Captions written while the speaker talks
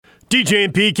DJ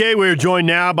and PK, we're joined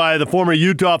now by the former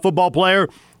Utah football player,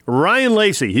 Ryan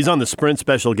Lacey. He's on the Sprint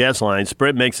special guest line.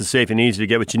 Sprint makes it safe and easy to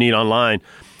get what you need online.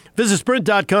 Visit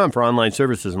Sprint.com for online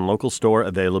services and local store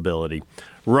availability.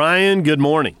 Ryan, good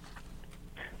morning.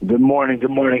 Good morning. Good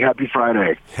morning. Happy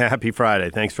Friday. Happy Friday.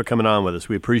 Thanks for coming on with us.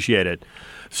 We appreciate it.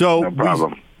 So no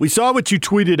problem. We saw what you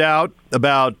tweeted out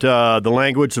about the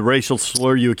language, the racial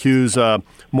slur you accuse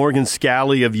Morgan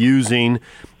Scalley of using.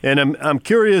 And I'm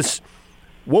curious,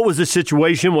 what was the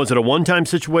situation? Was it a one-time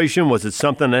situation? Was it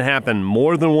something that happened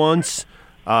more than once?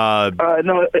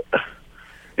 No,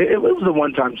 it was a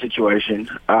one-time situation.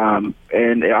 And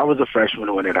I was a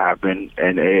freshman when it happened.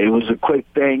 And it was a quick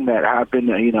thing that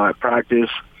happened, at practice.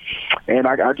 And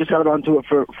I just held on to it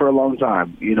for a long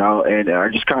time, and I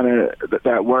just kind of,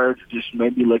 that word just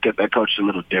made me look at that coach a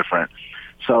little different.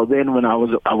 So then when I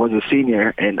was a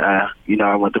senior and, I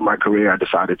went through my career, I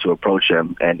decided to approach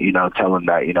him and, tell him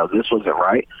that, this wasn't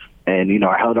right. And,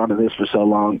 I held on to this for so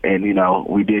long and,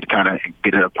 we did kind of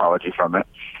get an apology from it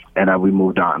and we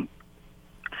moved on.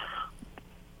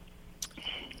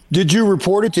 Did you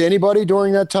report it to anybody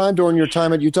during that time, during your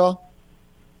time at Utah?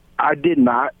 I did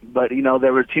not, but,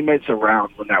 there were teammates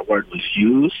around when that word was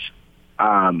used.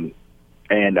 And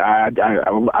I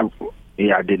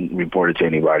didn't report it to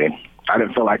anybody. I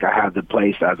didn't feel like I had the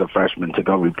place as a freshman to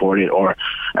go report it, or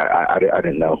I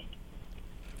didn't know.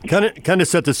 Kind of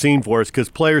set the scene for us, because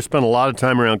players spend a lot of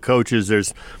time around coaches.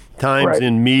 There's times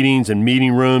in meetings and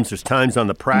meeting rooms. There's times on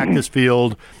the practice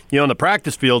field. On the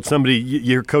practice field,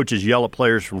 your coaches yell at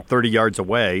players from 30 yards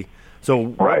away. So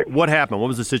what happened? What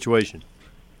was the situation?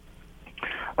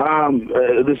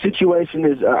 The situation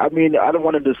is, I don't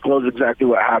want to disclose exactly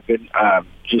what happened,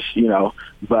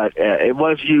 but it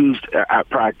was used at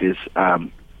practice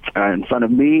in front of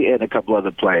me and a couple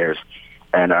other players,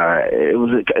 and it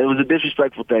was a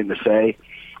disrespectful thing to say,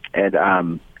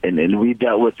 and we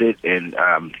dealt with it. And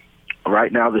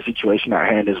right now, the situation at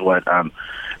hand is what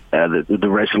the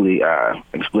racially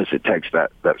explicit text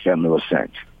that family was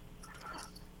sent.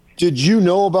 Did you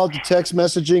know about the text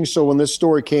messaging? So when this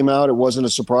story came out, it wasn't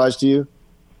a surprise to you?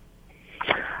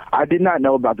 I did not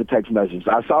know about the text message.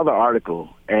 I saw the article,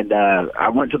 and I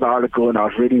went to the article, and I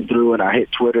was reading through, and I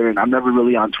hit Twitter, and I'm never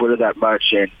really on Twitter that much,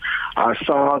 and I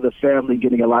saw the family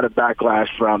getting a lot of backlash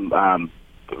from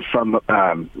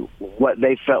what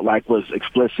they felt like was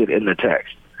explicit in the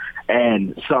text.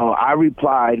 And so I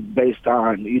replied based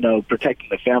on, protecting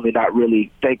the family, not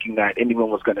really thinking that anyone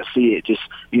was going to see it, just,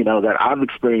 that I've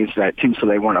experienced that too, so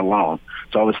they weren't alone.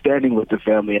 So I was standing with the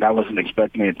family, and I wasn't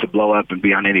expecting it to blow up and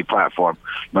be on any platform,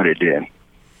 but it did.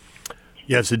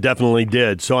 Yes, it definitely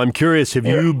did. So I'm curious, have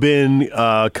you been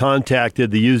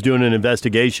contacted? The U's doing an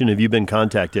investigation. Have you been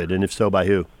contacted, and if so, by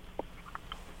who?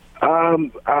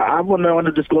 I wouldn't want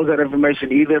to disclose that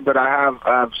information either, but I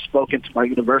have spoken to my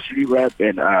university rep,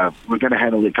 and we're going to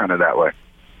handle it kind of that way.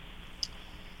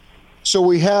 So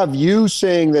we have you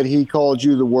saying that he called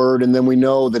you the word, and then we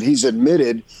know that he's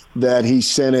admitted that he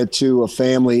sent it to a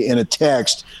family in a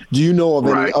text. Do you know of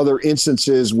any other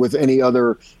instances with any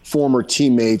other former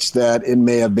teammates that it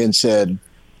may have been said?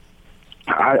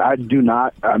 I do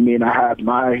not. I had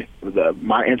my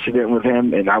incident with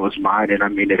him, and that was mine.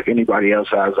 And if anybody else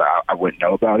has, I wouldn't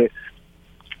know about it.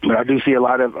 But I do see a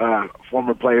lot of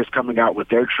former players coming out with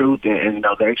their truth and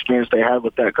their experience they had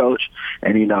with that coach.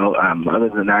 And other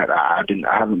than that, I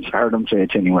haven't heard them say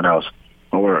it to anyone else,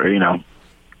 or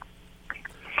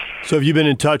So have you been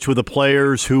in touch with the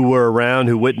players who were around,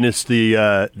 who witnessed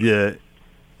the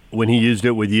when he used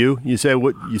it with you? You said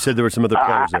there were some other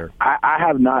players there. I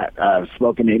have not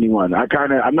spoken to anyone.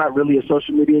 I'm not really a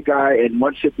social media guy, and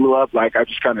once it blew up, I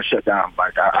just kind of shut down.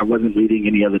 I wasn't reading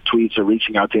any other tweets or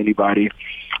reaching out to anybody.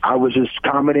 I was just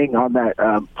commenting on that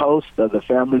post of the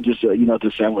family, just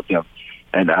to stand with them,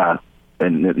 and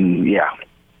yeah.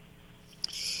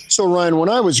 So, Ryan, when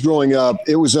I was growing up,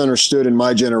 it was understood in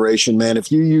my generation, man,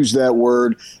 if you use that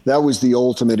word, that was the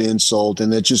ultimate insult.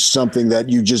 And it's just something that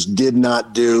you just did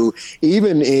not do,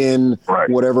 even in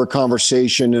whatever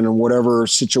conversation and in whatever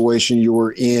situation you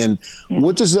were in.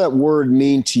 What does that word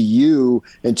mean to you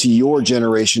and to your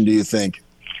generation, do you think?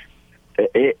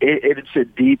 It's a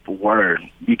deep word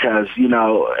because,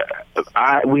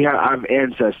 I have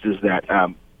ancestors that,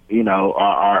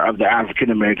 are of the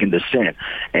African-American descent.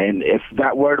 And if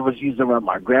that word was used around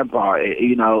my grandpa,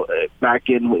 back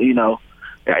in,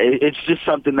 it's just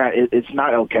something that it's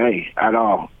not okay at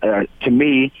all. To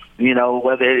me,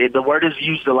 whether the word is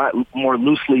used a lot more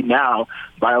loosely now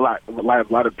by a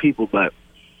lot of people, but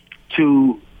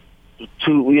to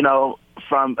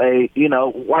from a,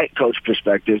 white coach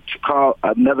perspective, to call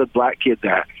another black kid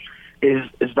that, is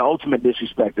the ultimate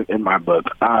disrespect in my book.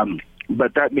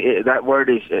 But that word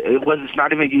it's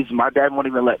not even used. My dad won't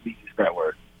even let me use that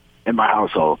word in my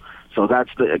household. So that's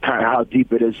the kind of how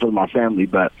deep it is for my family.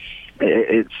 But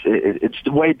it's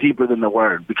way deeper than the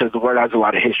word, because the word has a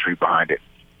lot of history behind it,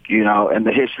 and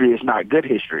the history is not good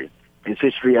history. It's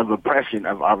history of oppression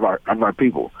of our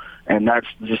people, and that's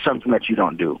just something that you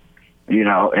don't do,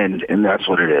 and that's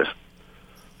what it is.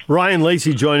 Ryan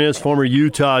Lacey joining us, former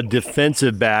Utah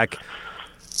defensive back.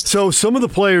 So some of the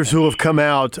players who have come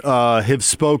out have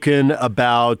spoken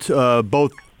about,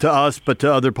 both to us but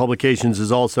to other publications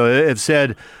as also, have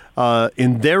said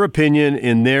in their opinion,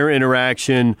 in their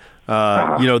interaction,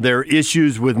 there are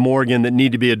issues with Morgan that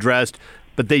need to be addressed,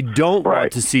 but they don't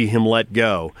want to see him let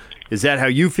go. Is that how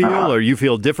you feel, or you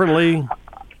feel differently?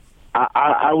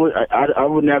 I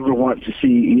would never want to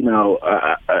see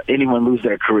anyone lose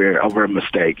their career over a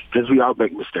mistake, because we all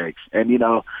make mistakes, and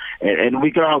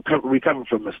we can all recover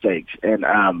from mistakes. And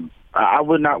I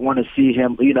would not want to see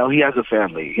him. He has a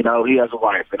family. He has a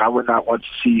wife, and I would not want to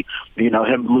see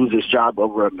him lose his job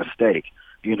over a mistake.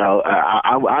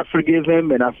 I forgive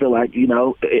him, and I feel like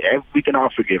we can all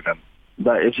forgive him,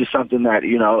 but it's just something that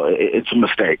it's a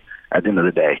mistake at the end of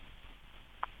the day.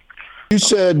 You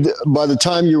said by the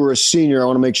time you were a senior, I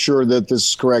want to make sure that this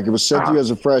is correct, it was said to you as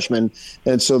a freshman,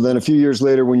 and so then a few years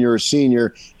later when you were a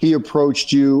senior, he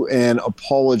approached you and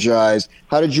apologized.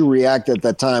 How did you react at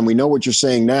that time? We know what you're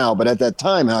saying now, but at that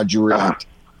time, how did you react?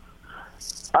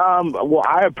 Well,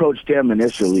 I approached him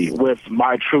initially with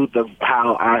my truth of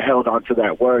how I held on to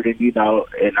that word,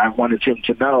 and I wanted him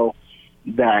to know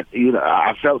that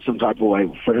I felt some type of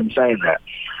way for him saying that.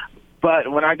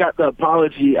 But when I got the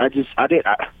apology, I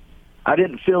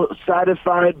didn't feel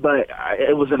satisfied, but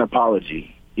it was an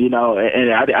apology, and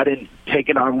I didn't take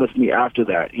it on with me after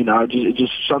that. It's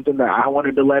just something that I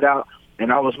wanted to let out,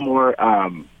 and I was more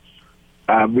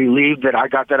relieved that I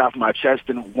got that off my chest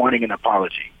and wanting an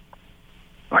apology.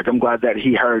 Like, I'm glad that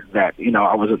he heard that,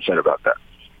 I was upset about that.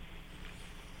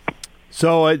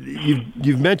 So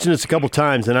you've mentioned this a couple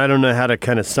times, and I don't know how to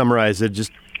kind of summarize it,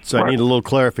 just so I need a little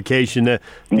clarification.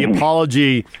 The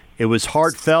apology, it was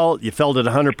heartfelt. You felt it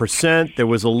 100%. There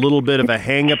was a little bit of a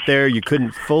hang up there. You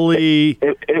couldn't fully.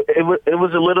 It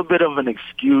was a little bit of an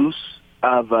excuse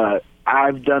of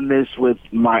I've done this with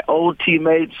my old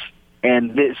teammates,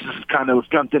 and this is kind of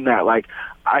something that like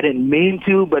I didn't mean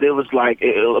to, but it was like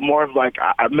more of like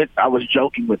I was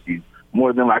joking with you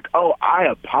more than like, oh, I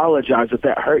apologize if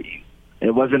that hurt you.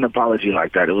 It wasn't an apology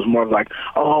like that. It was more of like,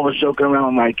 oh, I was joking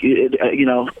around, like I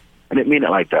didn't mean it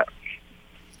like that.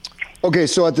 Okay,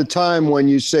 so at the time when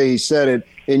you say he said it,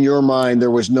 in your mind, there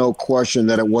was no question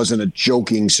that it wasn't a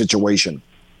joking situation.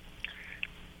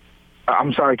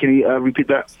 I'm sorry, can you repeat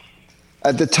that?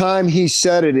 At the time he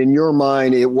said it, in your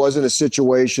mind, it wasn't a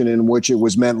situation in which it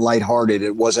was meant lighthearted.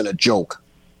 It wasn't a joke.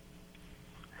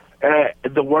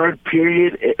 The word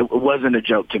period, it wasn't a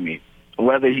joke to me.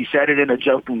 Whether he said it in a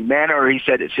joking manner or he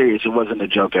said it serious, it wasn't a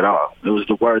joke at all. It was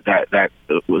the word that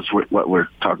was what we're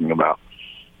talking about.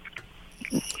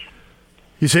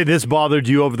 You say this bothered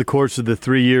you over the course of the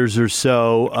 3 years or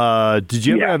so. Did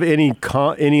you ever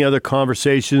have any other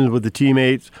conversations with the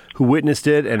teammates who witnessed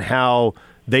it and how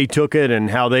they took it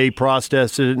and how they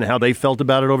processed it and how they felt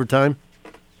about it over time?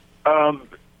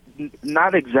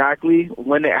 Not exactly.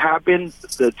 When it happened,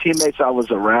 the teammates I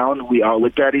was around, we all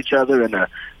looked at each other and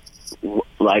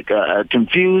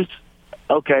confused,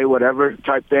 okay, whatever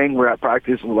type thing. We're at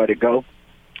practice and let it go.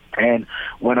 And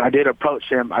when I did approach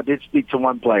him, I did speak to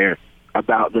one player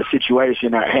about the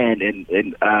situation at hand,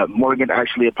 and Morgan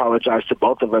actually apologized to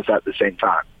both of us at the same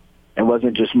time. It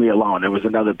wasn't just me alone. There was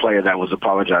another player that was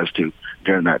apologized to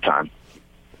during that time.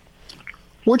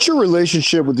 What's your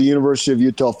relationship with the University of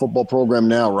Utah football program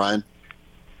now, Ryan?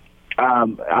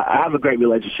 I have a great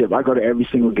relationship. I go to every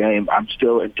single game. I'm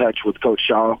still in touch with Coach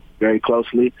Shaw very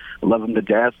closely. I love him to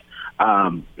death.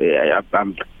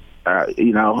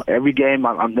 Every game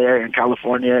I'm there in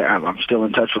California. I'm still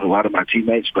in touch with a lot of my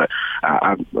teammates, but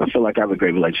I feel like I have a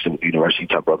great relationship with the University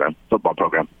of Utah football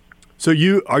program. So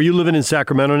are you living in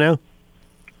Sacramento now?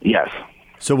 Yes.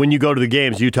 So when you go to the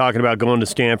games, are you talking about going to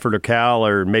Stanford or Cal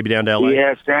or maybe down to LA?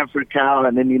 Yeah, Stanford, Cal,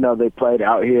 and then, they played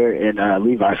out here in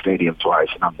Levi Stadium twice,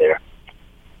 and I'm there.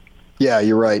 Yeah,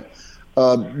 you're right.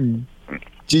 Do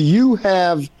you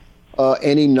have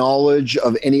any knowledge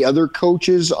of any other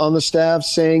coaches on the staff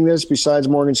saying this besides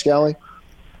Morgan Scalley?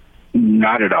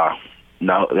 Not at all.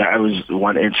 No, that was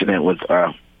one incident with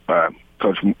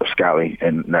Coach Scalley,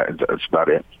 and that's about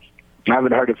it. I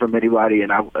haven't heard it from anybody,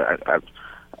 and I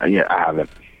haven't.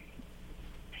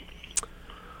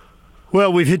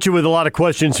 Well, we've hit you with a lot of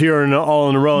questions here and all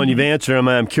in a row, and you've answered them.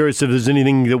 I'm curious if there's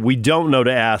anything that we don't know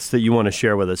to ask that you want to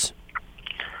share with us.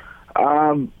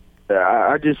 I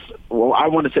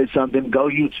want to say something. Go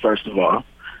Utes, first of all.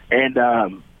 And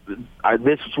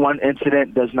this one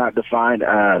incident does not define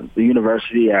the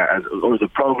university or the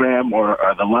program or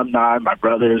the alumni, my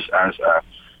brothers.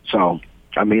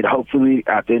 Hopefully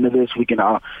at the end of this, we can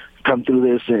all come through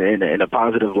this in a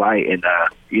positive light and,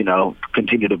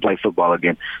 continue to play football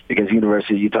again, because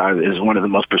University of Utah is one of the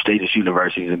most prestigious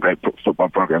universities and great football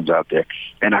programs out there.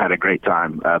 And I had a great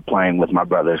time playing with my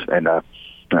brothers, and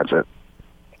that's it.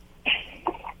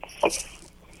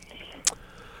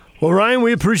 Well, Ryan,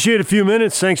 we appreciate a few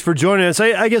minutes. Thanks for joining us.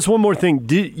 I guess one more thing.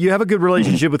 You have a good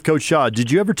relationship with Coach Shaw.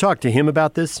 Did you ever talk to him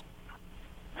about this?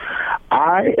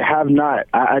 I have not.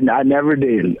 I never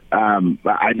did.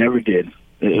 I never did.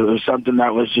 It was something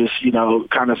that was just,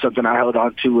 kind of something I held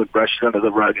on to and brushed under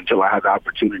the rug until I had the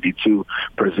opportunity to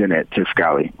present it to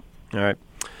Scally. All right.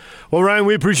 Well, Ryan,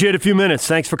 we appreciate a few minutes.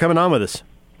 Thanks for coming on with us.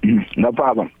 No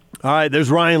problem. All right, there's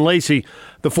Ryan Lacey,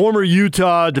 the former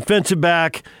Utah defensive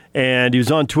back, and he was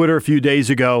on Twitter a few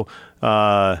days ago,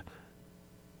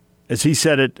 as he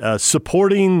said it,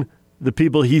 supporting the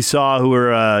people he saw who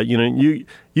were,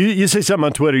 you say something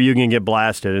on Twitter, you can get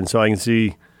blasted, and so I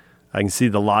can see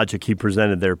the logic he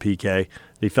presented there, PK.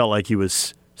 He felt like he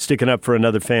was sticking up for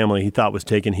another family he thought was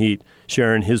taking heat,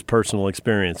 sharing his personal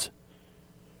experience.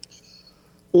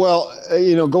 Well,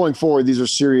 going forward, these are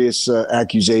serious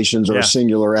accusations or a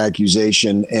singular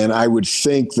accusation, and I would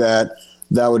think that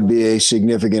would be a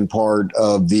significant part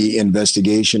of the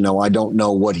investigation. Now, I don't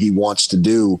know what he wants to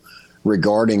do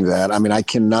regarding that. I mean, I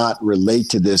cannot relate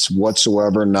to this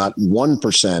whatsoever, not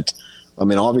 1%. I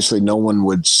mean, obviously, no one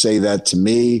would say that to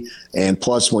me. And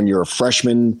plus, when you're a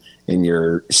freshman and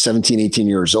you're 17, 18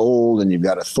 years old and you've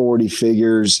got authority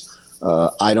figures,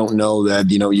 I don't know that,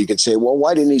 you could say, well,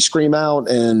 why didn't he scream out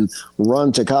and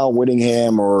run to Kyle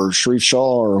Whittingham or Sharif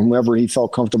Shaw or whomever he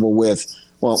felt comfortable with?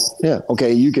 Well, yeah,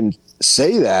 okay, you can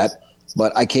say that,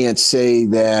 but I can't say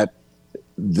that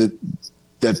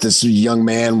this young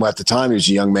man, well, at the time he was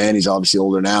a young man, he's obviously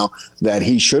older now, that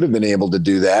he should have been able to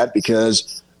do that,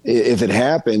 because if it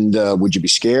happened, would you be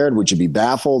scared? Would you be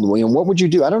baffled? What would you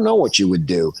do? I don't know what you would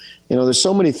do. There's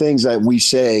so many things that we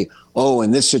say, oh,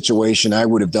 in this situation, I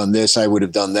would have done this, I would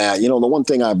have done that. The one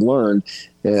thing I've learned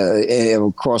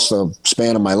across the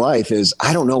span of my life is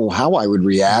I don't know how I would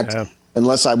react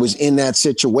unless I was in that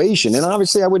situation. And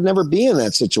obviously I would never be in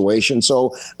that situation.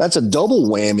 So that's a double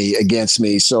whammy against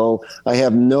me. So I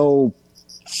have no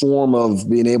form of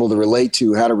being able to relate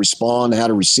to how to respond, how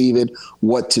to receive it,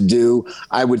 what to do.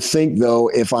 I would think, though,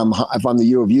 if I'm the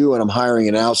U of U and I'm hiring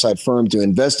an outside firm to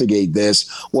investigate this,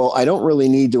 well, I don't really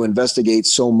need to investigate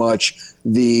so much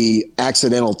the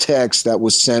accidental text that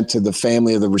was sent to the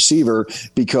family of the receiver,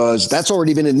 because that's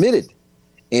already been admitted.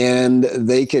 And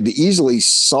they could easily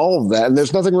solve that. And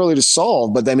there's nothing really to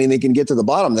solve, but I mean, they can get to the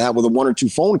bottom of that with 1 or 2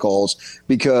 phone calls,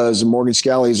 because Morgan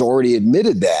Scally has already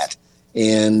admitted that.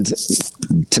 And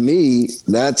to me,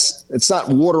 it's not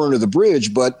water under the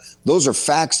bridge, but those are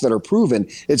facts that are proven.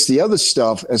 It's the other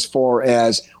stuff as far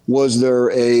as, was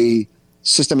there a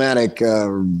systematic,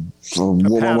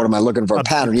 what am I looking for? A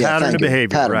pattern. Pattern of behavior,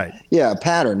 pattern. right. Yeah,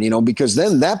 pattern, because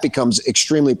then that becomes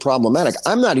extremely problematic.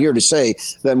 I'm not here to say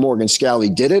that Morgan Scally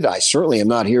did it. I certainly am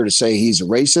not here to say he's a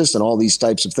racist and all these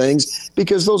types of things,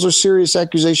 because those are serious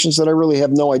accusations that I really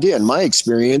have no idea. In my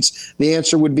experience, the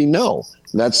answer would be no.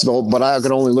 But I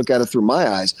can only look at it through my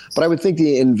eyes. But I would think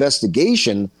the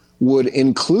investigation would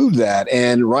include that.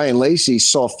 And Ryan Lacey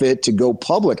saw fit to go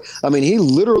public. I mean, he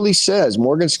literally says,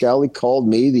 Morgan Scally called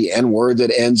me the N-word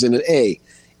that ends in an A.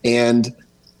 And,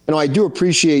 I do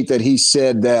appreciate that he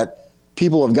said that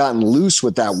people have gotten loose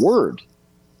with that word.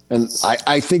 And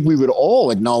I think we would all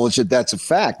acknowledge that that's a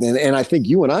fact. And I think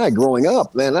you and I, growing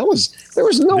up, man, there was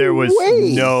no way. There was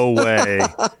no way.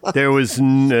 There was the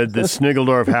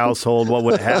Snigeldorf household. What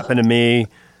would happen to me?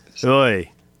 Oy,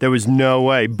 there was no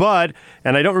way. But,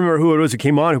 and I don't remember who it was that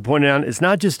came on who pointed out, it's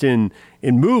not just in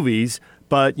movies,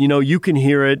 but, you can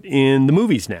hear it in the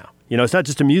movies now. It's not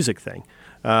just a music thing.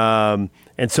 And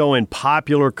so in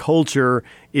popular culture,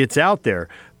 it's out there.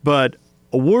 But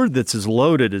a word that's as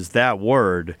loaded as that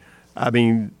word, I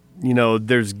mean,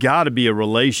 there's got to be a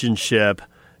relationship,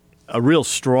 a real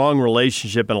strong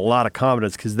relationship and a lot of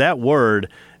confidence, because that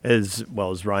word, as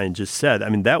well as Ryan just said, I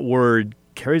mean, that word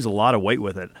carries a lot of weight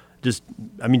with it.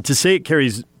 To say it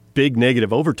carries big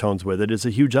negative overtones with it is a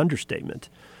huge understatement.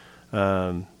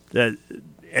 And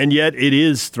yet it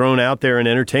is thrown out there in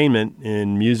entertainment,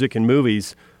 in music and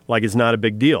movies, like it's not a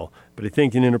big deal. But I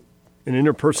think in an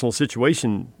interpersonal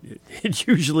situation, it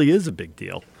usually is a big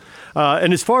deal.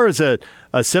 And as far as a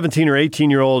 17 or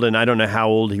 18-year-old, and I don't know how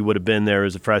old he would have been there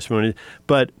as a freshman,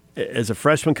 but as a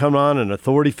freshman coming on, an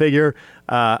authority figure,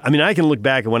 I can look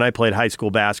back at when I played high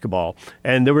school basketball,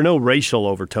 and there were no racial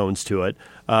overtones to it,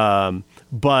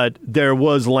 but there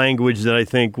was language that I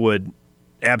think would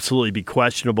absolutely be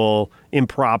questionable,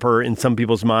 improper in some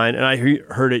people's mind, and I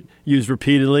heard it used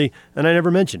repeatedly, and I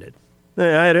never mentioned it.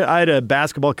 I had a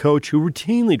basketball coach who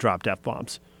routinely dropped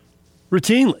F-bombs.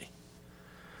 Routinely.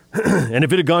 And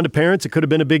if it had gone to parents, it could have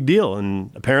been a big deal, and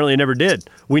apparently it never did.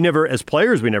 As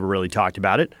players, we never really talked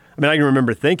about it. I can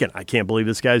remember thinking, I can't believe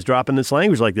this guy's dropping this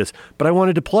language like this, but I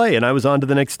wanted to play, and I was on to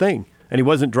the next thing. And he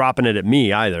wasn't dropping it at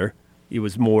me either. It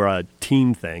was more a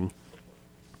team thing.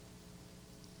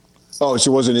 Oh,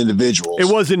 so it wasn't individuals.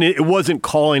 It wasn't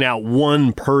calling out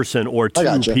one person or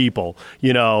two people.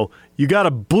 You got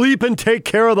to bleep and take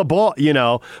care of the ball,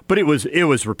 but it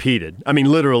was repeated.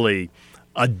 Literally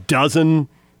a dozen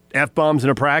F-bombs in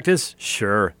a practice?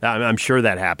 Sure. I'm sure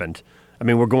that happened.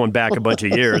 We're going back a bunch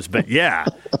of years, but yeah,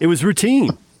 it was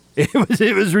routine. It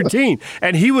was routine.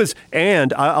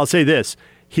 And I'll say this,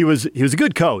 he was a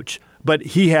good coach, but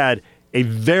he had a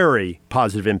very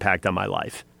positive impact on my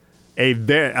life.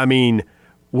 When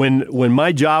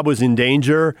my job was in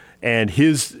danger and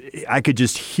I could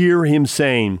just hear him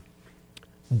saying,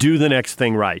 do the next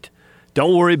thing right.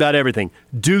 Don't worry about everything.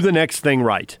 Do the next thing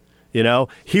right.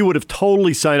 He would have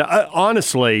totally signed up.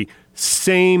 Honestly,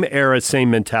 same era,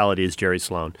 same mentality as Jerry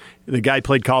Sloan. The guy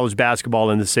played college basketball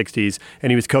in the 60s,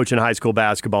 and he was coaching high school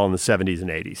basketball in the 70s and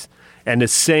 80s. And the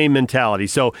same mentality.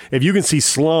 So if you can see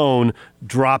Sloan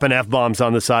dropping F-bombs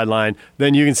on the sideline,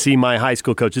 then you can see my high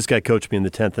school coach. This guy coached me in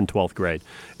the 10th and 12th grade.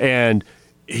 And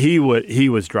he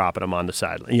was dropping them on the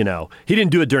sideline. He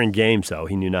didn't do it during games, though.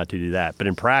 He knew not to do that. But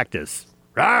in practice,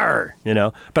 rawr,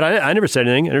 But I never said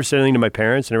anything. I never said anything to my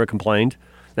parents. I never complained.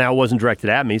 Now, it wasn't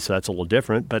directed at me, so that's a little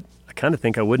different. But I kind of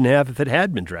think I wouldn't have if it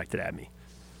had been directed at me.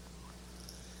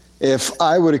 If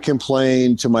I would have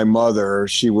complained to my mother,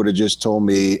 she would have just told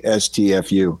me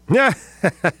STFU. Yeah.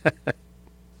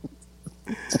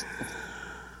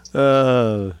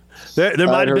 There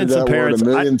might have been some parents. A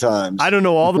million times. I don't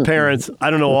know all the parents.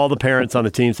 I don't know all the parents on the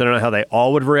team, so I don't know how they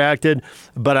all would have reacted.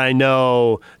 But I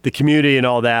know the community and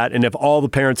all that. And if all the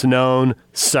parents had known,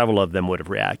 several of them would have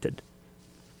reacted.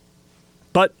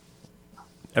 But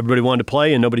everybody wanted to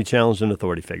play, and nobody challenged an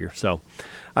authority figure. So,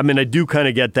 I do kind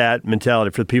of get that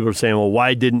mentality for the people who are saying, well,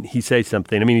 why didn't he say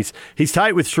something? He's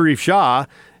tight with Sharif Shah,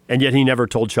 and yet he never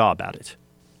told Shah about it,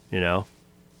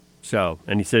 So,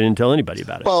 and he said he didn't tell anybody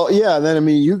about it. Well, yeah, then,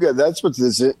 that's what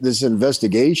this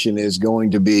investigation is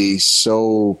going to be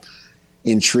so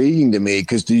intriguing to me,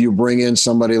 because do you bring in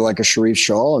somebody like a Sharif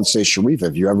Shah and say, Sharif,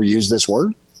 have you ever used this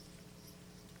word?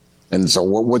 And so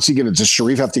what's he going to, does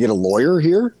Sharif have to get a lawyer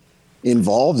here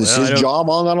involved? Is his job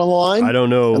on the line? I don't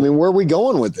know. Where are we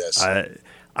going with this?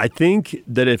 I think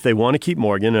that if they want to keep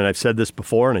Morgan, and I've said this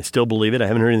before, and I still believe it, I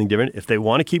haven't heard anything different. If they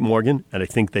want to keep Morgan, and I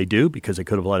think they do, because they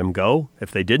could have let him go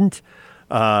if they didn't,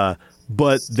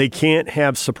 but they can't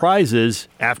have surprises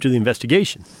after the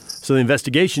investigation. So the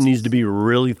investigation needs to be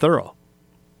really thorough.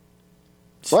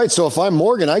 Right. So if I'm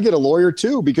Morgan, I get a lawyer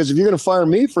too, because if you're going to fire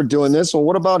me for doing this, well,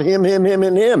 what about him,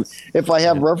 and him? If I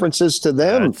have references to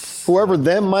them, whoever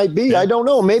them might be, I don't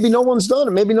know. Maybe no one's done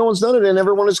it. Maybe no one's done it and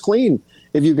everyone is clean.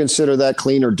 If you consider that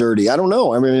clean or dirty, I don't know.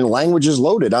 Language is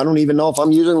loaded. I don't even know if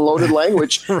I'm using loaded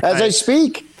language as I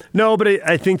speak. No, but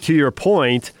I think to your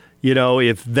point,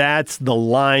 if that's the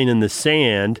line in the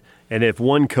sand, and if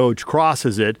one coach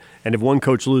crosses it, and if one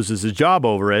coach loses his job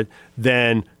over it,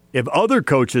 then if other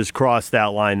coaches cross that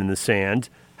line in the sand,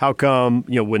 how come,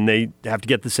 when they have to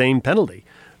get the same penalty?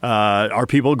 Are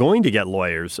people going to get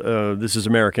lawyers? This is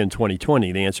America in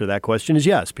 2020. The answer to that question is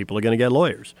yes. People are going to get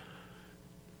lawyers.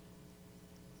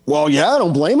 Well, yeah, I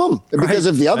don't blame them. Because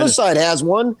if the other side has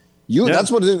one,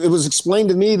 that's what it was explained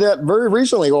to me that very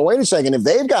recently. Well, wait a second. If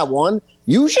they've got one,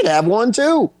 you should have one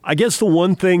too. I guess the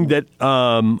one thing that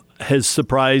has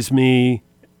surprised me,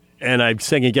 and I've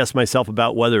second-guessed myself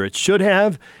about whether it should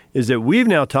have, is that we've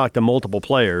now talked to multiple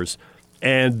players,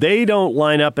 and they don't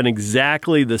line up in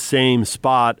exactly the same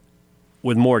spot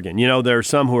with Morgan. There are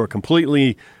some who are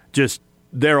completely just,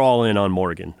 they're all in on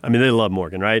Morgan. They love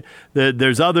Morgan, right?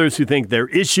 There's others who think there are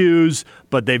issues,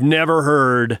 but they've never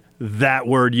heard that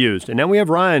word used. And now we have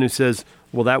Ryan who says,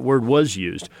 well, that word was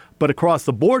used. But across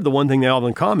the board, the one thing they all have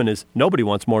in common is nobody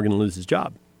wants Morgan to lose his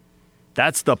job.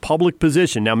 That's the public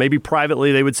position. Now, maybe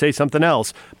privately they would say something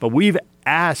else, but we've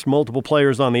asked multiple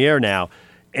players on the air now,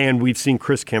 And we've seen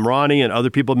Chris Kamrani and other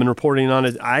people have been reporting on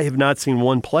it. I have not seen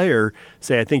one player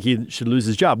say, I think he should lose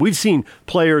his job. We've seen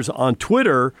players on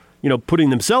Twitter, putting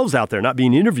themselves out there, not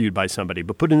being interviewed by somebody,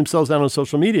 but putting themselves out on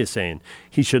social media saying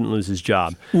he shouldn't lose his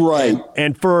job. Right.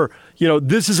 And for,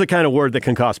 this is a kind of word that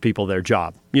can cost people their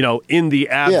job, in the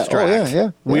abstract.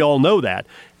 Yeah. We all know that.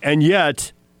 And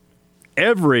yet,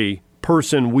 every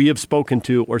person we have spoken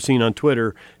to or seen on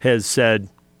Twitter has said,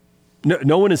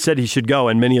 no one has said he should go,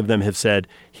 and many of them have said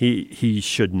he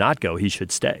should not go, he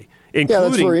should stay,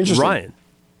 including Ryan.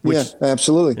 Which,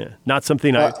 absolutely. Not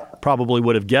something I probably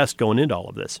would have guessed going into all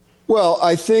of this. Well,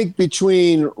 I think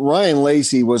between Ryan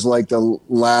Lacy was like the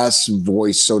last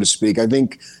voice, so to speak. I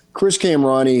think Chris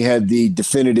Kamrani had the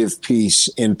definitive piece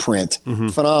in print. Mm-hmm.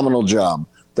 Phenomenal job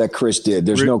that Chris did.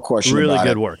 There's no question about it. Really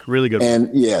good work. Really good work. And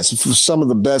yes, some of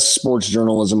the best sports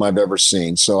journalism I've ever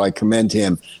seen. So I commend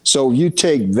him. So you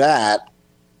take that,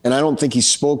 and I don't think he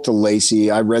spoke to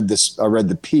Lacy. I read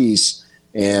the piece,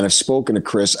 and I've spoken to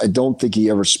Chris. I don't think he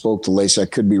ever spoke to Lacy. I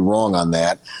could be wrong on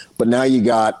that. But now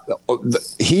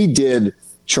he did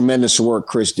tremendous work,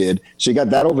 Chris did. So you got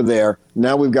that over there.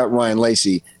 Now we've got Ryan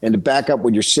Lacy. And to back up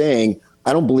what you're saying,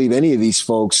 I don't believe any of these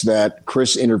folks that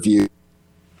Chris interviewed.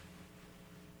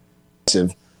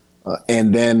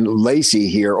 And then Lacy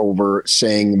here over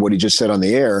saying what he just said on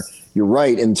the air. You're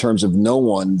right in terms of no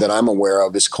one that I'm aware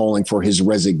of is calling for his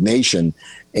resignation.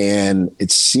 And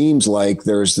it seems like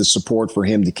there's the support for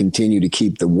him to continue to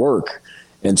keep the work.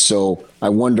 And so I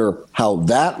wonder how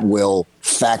that will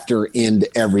factor into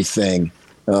everything.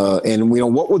 And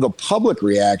what will the public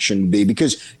reaction be?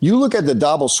 Because you look at the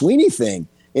Dabo Swinney thing,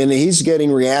 and he's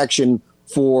getting reaction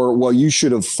for, well, you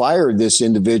should have fired this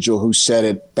individual who said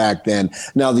it back then.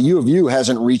 Now, the U of U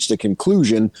hasn't reached a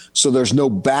conclusion, so there's no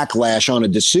backlash on a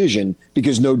decision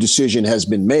because no decision has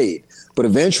been made. But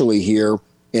eventually here,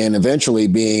 and eventually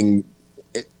being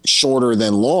shorter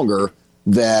than longer,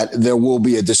 that there will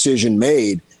be a decision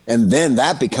made. And then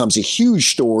that becomes a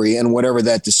huge story, and whatever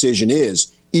that decision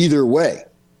is, either way,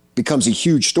 becomes a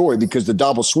huge story because the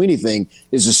Dabo Swinney thing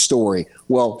is a story.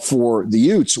 Well, for the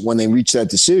Utes, when they reach that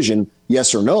decision,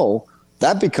 yes or no,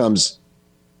 that becomes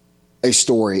a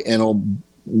story. And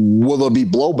will there be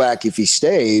blowback if he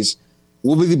stays?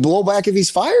 Will there be blowback if he's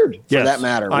fired, for that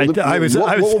matter? What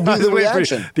will be the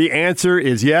reaction? The answer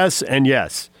is yes and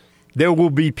yes. There will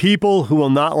be people who will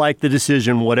not like the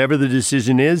decision, whatever the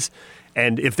decision is.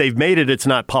 And if they've made it, it's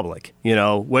not public.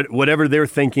 Whatever they're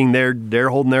thinking, they're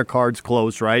holding their cards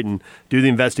close, right? And do the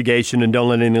investigation and don't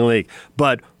let anything leak.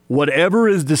 But whatever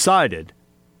is decided,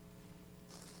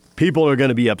 people are going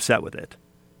to be upset with it.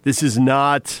 This is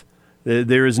not,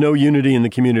 there is no unity in the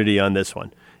community on this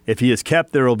one. If he is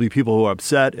kept, there will be people who are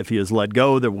upset. If he is let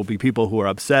go, there will be people who are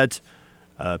upset.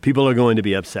 People are going to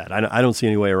be upset. I don't see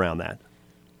any way around that.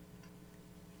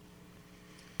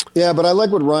 Yeah, but I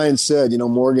like what Ryan said.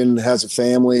 Morgan has a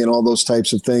family and all those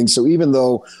types of things. So even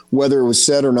though whether it was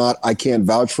said or not, I can't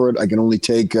vouch for it. I can only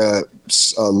take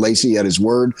Lacy at his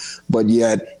word. But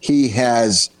yet he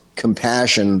has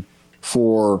compassion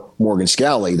for Morgan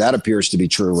Scalley. That appears to be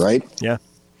true, right? Yeah.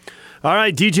 All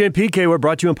right, DJ and PK, we're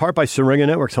brought to you in part by Syringa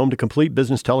Networks, home to complete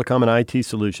business telecom and IT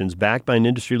solutions, backed by an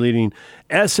industry-leading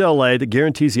SLA that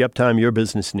guarantees the uptime your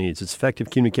business needs. It's effective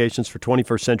communications for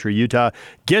 21st century Utah.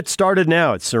 Get started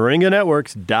now at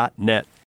syringanetworks.net.